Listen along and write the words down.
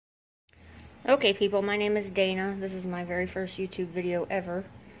Okay, people, my name is Dana. This is my very first YouTube video ever.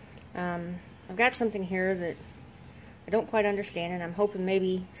 I've got something here that I don't quite understand, and I'm hoping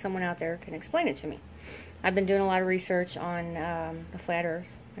maybe someone out there can explain it to me. I've been doing a lot of research on the flat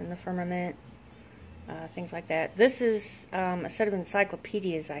earth and the firmament, things like that. This is a set of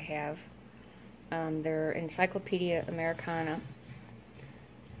encyclopedias I have. They're Encyclopedia Americana.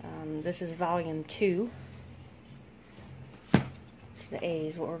 This is volume 2. It's the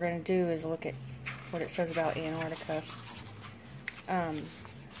A's. What we're going to do is look at what it says about Antarctica.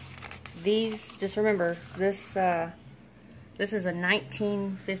 These, just remember, this is a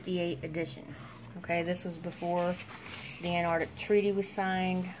 1958 edition. Okay, this was before the Antarctic Treaty was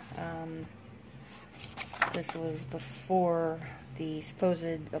signed. This was before the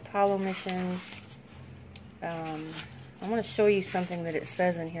supposed Apollo missions. I want to show you something that it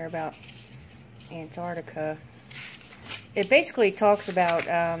says in here about Antarctica. It basically talks about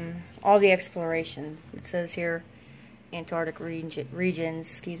all the exploration. It says here, Antarctic regions,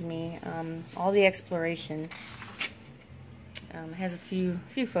 excuse me, all the exploration. Has a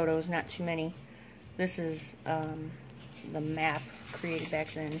few photos, not too many. This is the map created back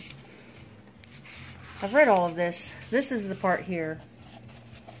then. I've read all of this. This is the part here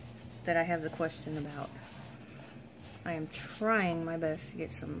that I have the question about. I am trying my best to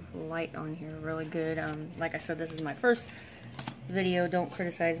get some light on here really good. Like I said, this is my first video. Don't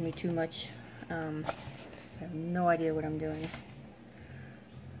criticize me too much. I have no idea what I'm doing.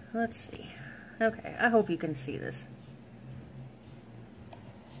 Let's see. Okay, I hope you can see this.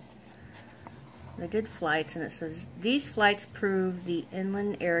 They did flights, and it says, these flights prove the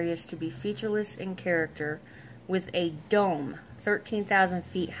inland areas to be featureless in character, with a dome 13,000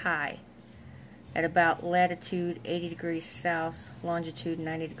 feet high at about latitude 80 degrees south, longitude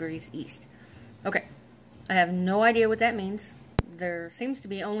 90 degrees east. Okay, I have no idea what that means. There seems to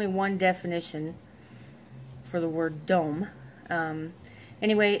be only one definition for the word dome.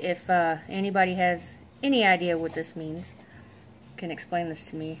 Anyway, if anybody has any idea what this means, can explain this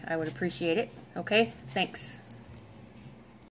to me, I would appreciate it. Okay, thanks.